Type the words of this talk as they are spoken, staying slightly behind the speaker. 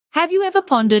Have you ever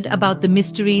pondered about the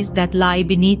mysteries that lie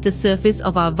beneath the surface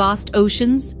of our vast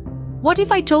oceans? What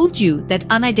if I told you that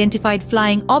unidentified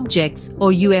flying objects,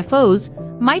 or UFOs,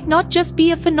 might not just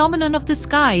be a phenomenon of the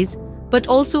skies, but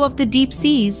also of the deep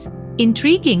seas?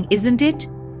 Intriguing, isn't it?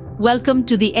 Welcome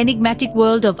to the enigmatic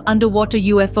world of underwater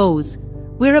UFOs.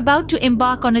 We're about to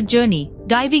embark on a journey,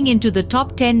 diving into the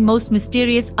top 10 most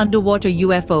mysterious underwater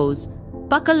UFOs.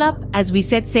 Buckle up as we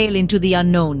set sail into the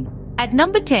unknown. At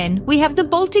number 10, we have the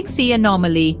Baltic Sea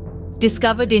anomaly.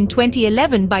 Discovered in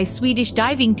 2011 by Swedish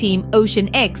diving team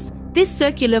Ocean X, this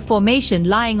circular formation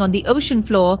lying on the ocean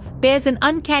floor bears an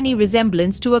uncanny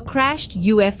resemblance to a crashed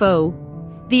UFO.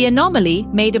 The anomaly,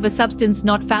 made of a substance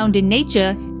not found in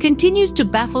nature, continues to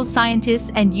baffle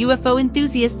scientists and UFO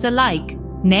enthusiasts alike.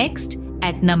 Next,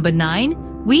 at number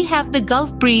 9, we have the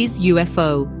Gulf Breeze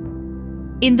UFO.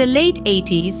 In the late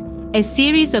 80s, a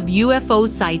series of UFO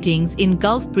sightings in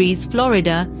Gulf Breeze,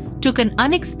 Florida, took an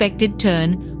unexpected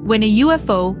turn when a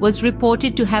UFO was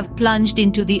reported to have plunged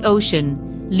into the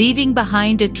ocean, leaving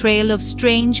behind a trail of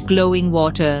strange glowing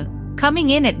water.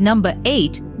 Coming in at number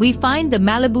 8, we find the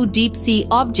Malibu Deep Sea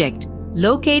Object.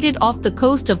 Located off the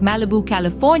coast of Malibu,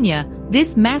 California,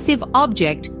 this massive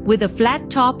object, with a flat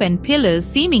top and pillars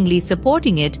seemingly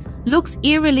supporting it, looks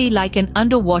eerily like an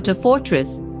underwater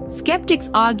fortress. Skeptics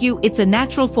argue it's a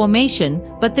natural formation,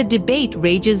 but the debate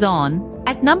rages on.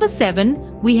 At number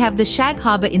 7, we have the Shag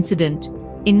Harbor incident.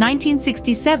 In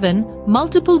 1967,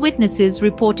 multiple witnesses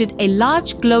reported a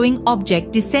large glowing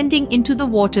object descending into the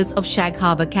waters of Shag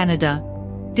Harbor, Canada.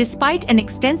 Despite an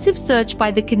extensive search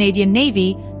by the Canadian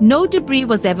Navy, no debris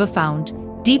was ever found,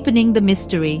 deepening the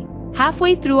mystery.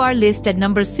 Halfway through our list at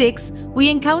number 6, we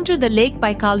encounter the Lake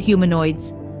Baikal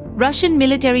humanoids. Russian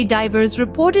military divers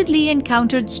reportedly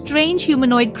encountered strange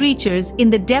humanoid creatures in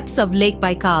the depths of Lake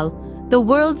Baikal, the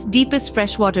world's deepest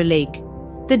freshwater lake.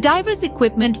 The divers'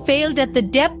 equipment failed at the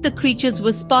depth the creatures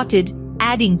were spotted,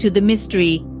 adding to the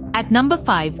mystery. At number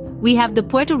 5, we have the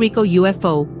Puerto Rico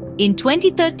UFO. In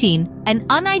 2013, an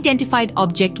unidentified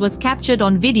object was captured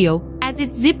on video as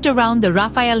it zipped around the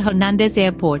Rafael Hernandez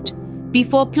Airport,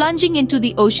 before plunging into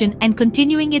the ocean and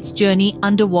continuing its journey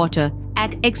underwater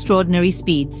at extraordinary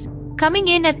speeds. Coming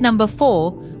in at number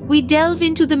 4, we delve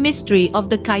into the mystery of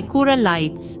the Kaikoura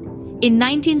lights. In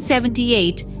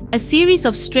 1978, a series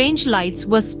of strange lights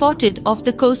was spotted off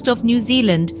the coast of New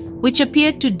Zealand, which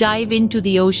appeared to dive into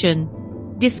the ocean.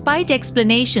 Despite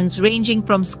explanations ranging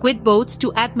from squid boats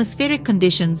to atmospheric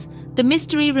conditions, the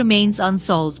mystery remains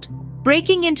unsolved.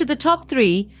 Breaking into the top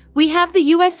 3, we have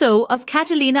the USO of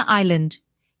Catalina Island.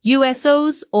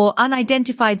 USOs, or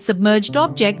unidentified submerged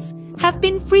objects, have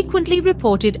been frequently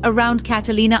reported around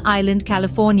Catalina Island,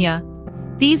 California.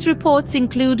 These reports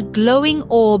include glowing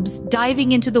orbs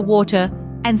diving into the water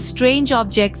and strange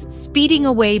objects speeding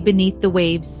away beneath the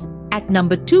waves. At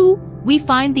number 2, we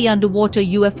find the underwater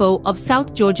UFO of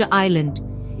South Georgia Island.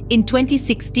 In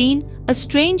 2016, a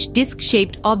strange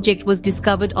disc-shaped object was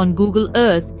discovered on Google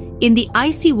Earth in the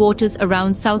icy waters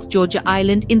around South Georgia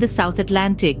Island in the South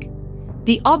Atlantic.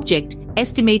 The object,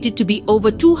 estimated to be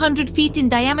over 200 feet in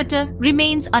diameter,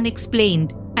 remains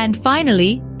unexplained. And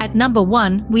finally, at number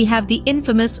 1, we have the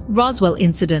infamous Roswell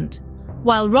incident.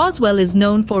 While Roswell is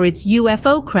known for its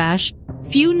UFO crash,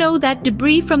 few know that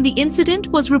debris from the incident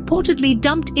was reportedly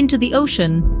dumped into the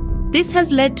ocean. This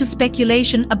has led to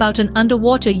speculation about an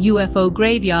underwater UFO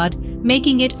graveyard,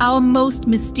 making it our most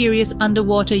mysterious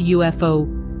underwater UFO.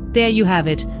 There you have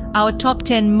it, our top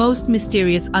 10 most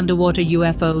mysterious underwater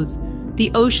UFOs.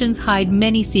 The oceans hide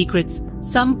many secrets,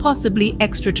 some possibly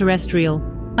extraterrestrial.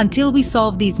 Until we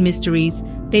solve these mysteries,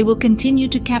 they will continue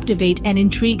to captivate and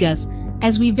intrigue us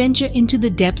as we venture into the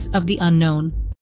depths of the unknown.